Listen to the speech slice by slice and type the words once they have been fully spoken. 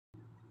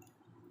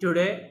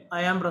Today,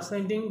 I am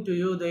presenting to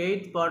you the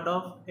eighth part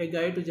of A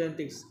Guide to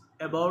Genetics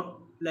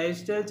about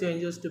lifestyle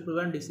changes to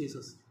prevent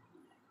diseases.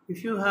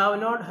 If you have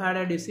not had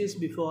a disease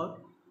before,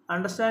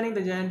 understanding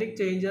the genetic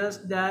changes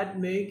that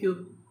make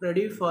you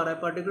ready for a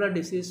particular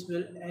disease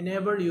will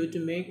enable you to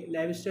make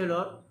lifestyle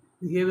or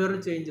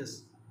behavioral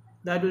changes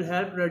that will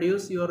help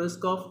reduce your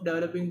risk of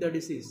developing the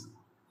disease.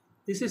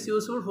 This is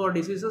useful for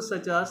diseases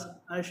such as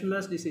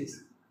Alzheimer's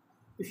disease.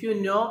 If you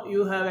know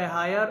you have a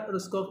higher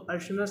risk of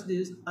Alzheimer's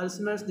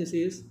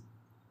disease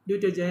due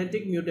to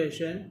genetic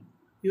mutation,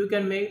 you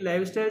can make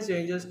lifestyle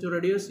changes to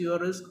reduce your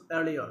risk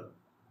early on.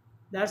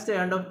 That's the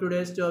end of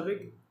today's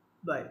topic.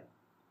 Bye.